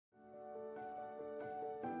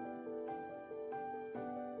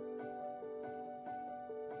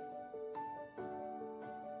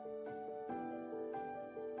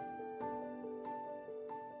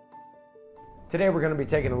Today we're going to be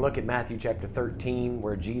taking a look at Matthew chapter 13,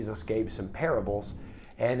 where Jesus gave some parables.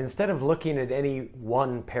 And instead of looking at any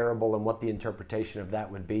one parable and what the interpretation of that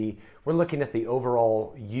would be, we're looking at the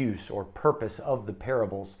overall use or purpose of the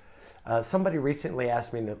parables. Somebody recently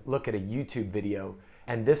asked me to look at a YouTube video,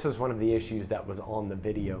 and this is one of the issues that was on the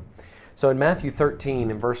video. So in Matthew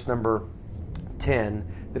 13, in verse number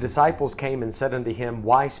 10, the disciples came and said unto him,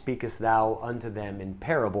 Why speakest thou unto them in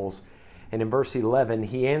parables? And in verse 11,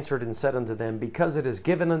 he answered and said unto them, Because it is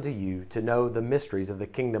given unto you to know the mysteries of the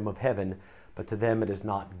kingdom of heaven, but to them it is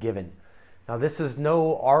not given. Now this is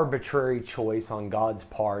no arbitrary choice on God's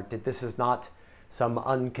part. This is not some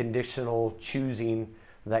unconditional choosing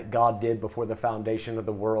that God did before the foundation of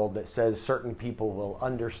the world that says certain people will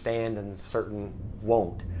understand and certain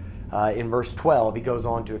won't. In verse 12, he goes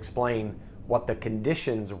on to explain what the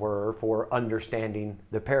conditions were for understanding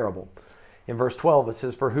the parable. In verse 12 it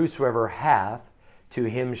says, For whosoever hath, to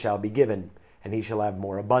him shall be given, and he shall have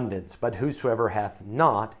more abundance. But whosoever hath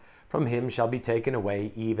not, from him shall be taken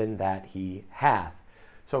away even that he hath.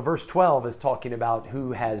 So verse 12 is talking about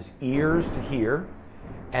who has ears to hear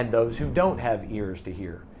and those who don't have ears to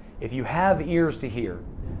hear. If you have ears to hear,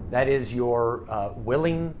 that is, you're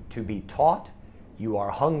willing to be taught, you are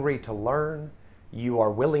hungry to learn, you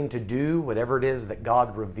are willing to do whatever it is that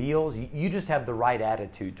God reveals, you just have the right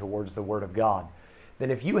attitude towards the Word of God.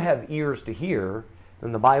 Then if you have ears to hear,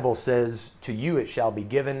 then the Bible says, to you it shall be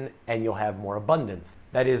given, and you'll have more abundance.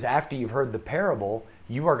 That is, after you've heard the parable,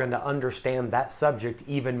 you are going to understand that subject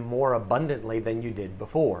even more abundantly than you did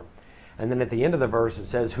before. And then at the end of the verse it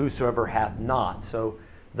says, Whosoever hath not. So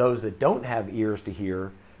those that don't have ears to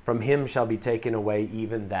hear, from him shall be taken away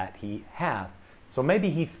even that he hath. So maybe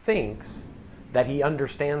he thinks that he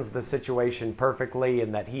understands the situation perfectly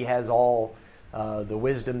and that he has all the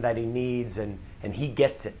wisdom that he needs and he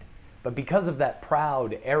gets it. But because of that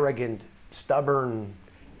proud, arrogant, stubborn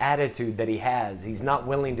attitude that he has, he's not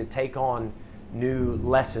willing to take on new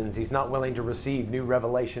lessons. He's not willing to receive new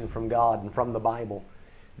revelation from God and from the Bible.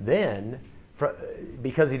 Then,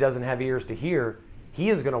 because he doesn't have ears to hear, he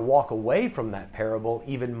is going to walk away from that parable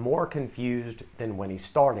even more confused than when he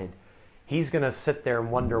started. He's going to sit there and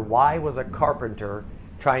wonder, why was a carpenter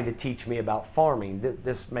trying to teach me about farming?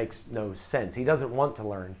 This makes no sense. He doesn't want to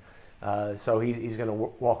learn. So he's going to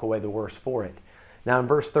walk away the worse for it. Now in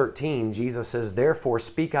verse 13, Jesus says, Therefore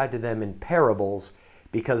speak I to them in parables,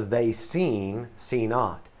 because they see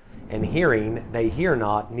not, and hearing, they hear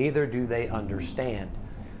not, neither do they understand.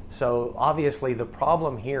 So obviously the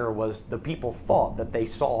problem here was the people thought that they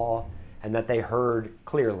saw and that they heard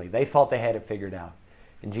clearly. They thought they had it figured out.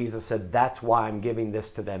 And Jesus said, that's why I'm giving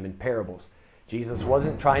this to them in parables. Jesus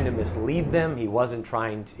wasn't trying to mislead them. He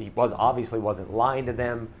obviously wasn't lying to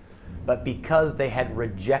them. But because they had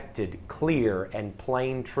rejected clear and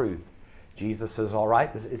plain truth, Jesus says, all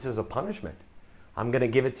right, this is a punishment. I'm going to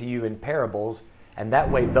give it to you in parables. And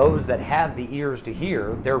that way, those that have the ears to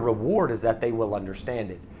hear, their reward is that they will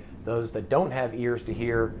understand it. Those that don't have ears to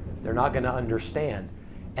hear, they're not going to understand.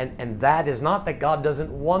 And that is not that God doesn't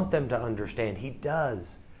want them to understand. He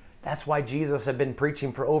does. That's why Jesus had been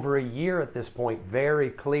preaching for over a year at this point, very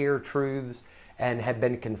clear truths, and had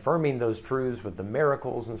been confirming those truths with the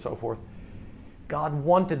miracles and so forth. God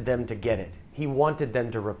wanted them to get it. He wanted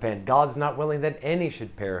them to repent. God's not willing that any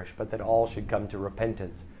should perish, but that all should come to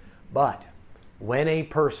repentance. But when a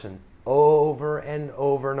person over and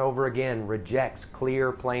over and over again rejects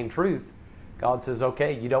clear, plain truth, God says,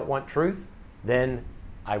 okay, you don't want truth? Then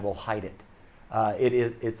I will hide it.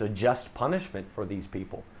 It's a just punishment for these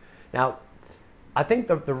people. Now, I think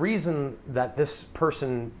the reason that this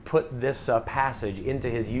person put this passage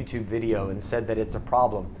into his YouTube video and said that it's a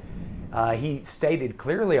problem, he stated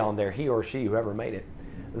clearly on there, he or she, whoever made it,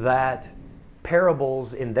 that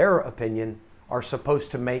parables, in their opinion, are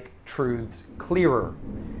supposed to make truths clearer.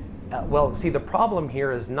 Well, see, the problem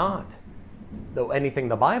here is not anything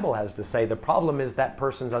the Bible has to say. The problem is that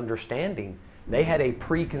person's understanding. They had a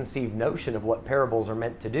preconceived notion of what parables are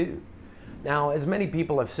meant to do. Now, as many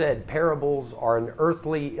people have said, parables are an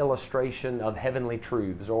earthly illustration of heavenly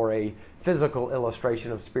truths or a physical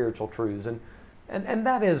illustration of spiritual truths. And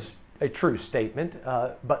that is a true statement,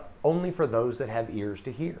 but only for those that have ears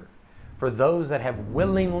to hear. For those that have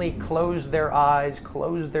willingly closed their eyes,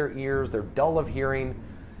 closed their ears, they're dull of hearing,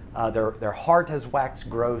 their heart has waxed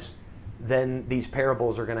gross, then these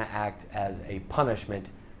parables are going to act as a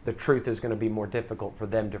punishment. The truth is going to be more difficult for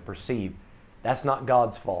them to perceive. That's not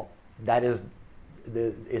God's fault. That is,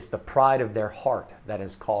 it's the pride of their heart that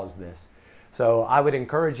has caused this. So I would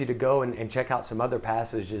encourage you to go and check out some other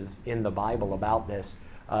passages in the Bible about this.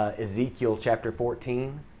 Ezekiel chapter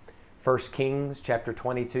 14, 1 Kings chapter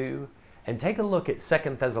 22, And take a look at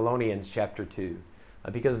 2 Thessalonians chapter 2,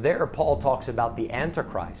 because there Paul talks about the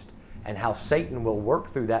Antichrist and how Satan will work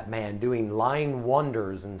through that man doing lying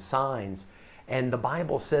wonders and signs. And the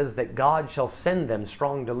Bible says that God shall send them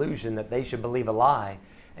strong delusion that they should believe a lie.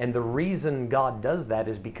 And the reason God does that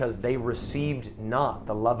is because they received not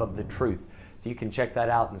the love of the truth. So you can check that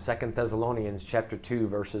out in 2 Thessalonians chapter 2,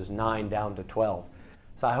 verses 9 down to 12.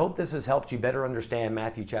 So I hope this has helped you better understand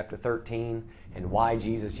Matthew chapter 13 and why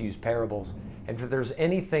Jesus used parables. And if there's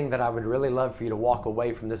anything that I would really love for you to walk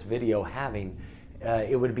away from this video having,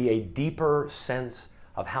 it would be a deeper sense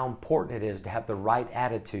of how important it is to have the right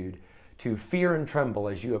attitude, to fear and tremble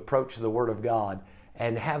as you approach the Word of God,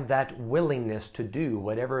 and have that willingness to do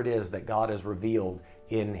whatever it is that God has revealed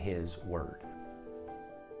in His Word.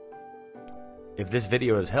 If this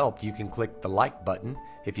video has helped, you can click the like button.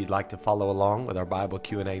 If you'd like to follow along with our Bible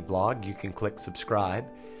Q&A vlog, you can click subscribe.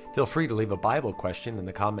 Feel free to leave a Bible question in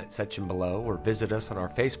the comment section below, or visit us on our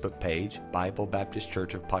Facebook page, Bible Baptist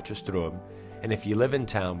Church of Potchefstroom. And if you live in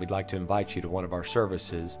town, we'd like to invite you to one of our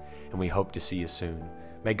services, and we hope to see you soon.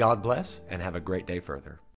 May God bless, and have a great day further.